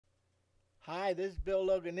Hi, this is Bill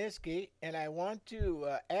Loganiski, and I want to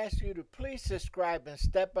ask you to please subscribe and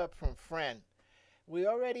step up from friend. We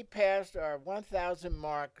already passed our 1,000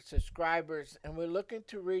 mark subscribers, and we're looking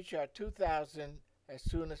to reach our 2,000 as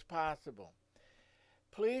soon as possible.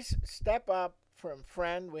 Please step up from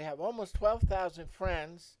friend. We have almost 12,000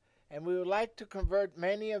 friends, and we would like to convert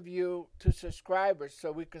many of you to subscribers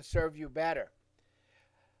so we can serve you better.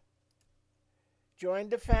 Join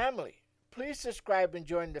the family. Please subscribe and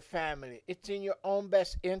join the family. It's in your own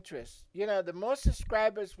best interest. The more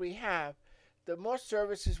subscribers we have, the more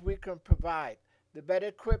services we can provide, the better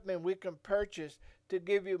equipment we can purchase to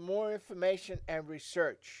give you more information and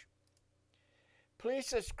research. Please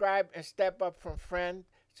subscribe and step up from friend.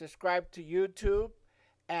 Subscribe to YouTube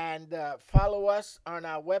and follow us on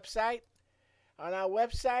our website. On our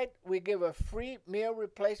website, we give a free meal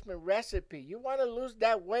replacement recipe. You want to lose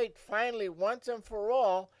that weight finally once and for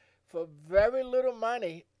all for very little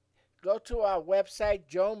money. Go to our website,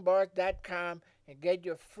 joanbars.com, and get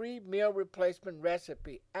your free meal replacement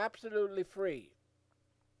recipe. Absolutely free.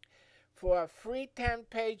 For a free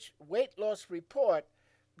 10-page weight loss report,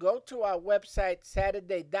 go to our website,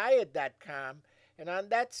 SaturdayDiet.com, and on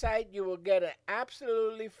that site you will get an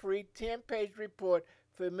absolutely free 10-page report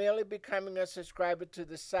for merely becoming a subscriber to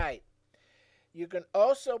the site. You can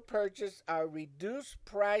also purchase our reduced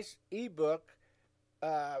price ebook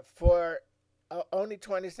for only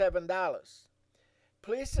 $27.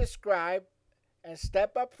 Please subscribe and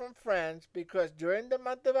step up from friends, because during the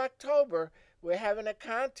month of October we're having a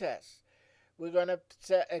contest. We're going to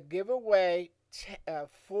give away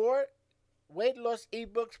 4 weight loss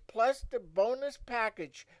ebooks plus the bonus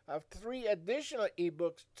package of 3 additional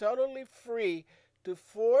ebooks totally free to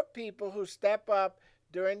 4 people who step up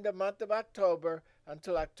during the month of October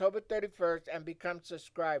until October 31st and become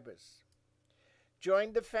subscribers.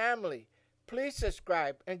 Join the family. Please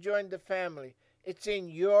subscribe and join the family. It's in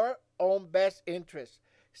your own best interest.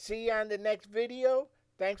 See you on the next video.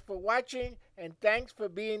 Thanks for watching, and thanks for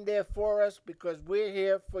being there for us, because we're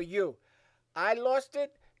here for you. I lost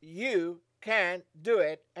it. You can do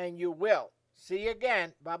it, and you will. See you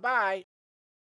again. Bye-bye.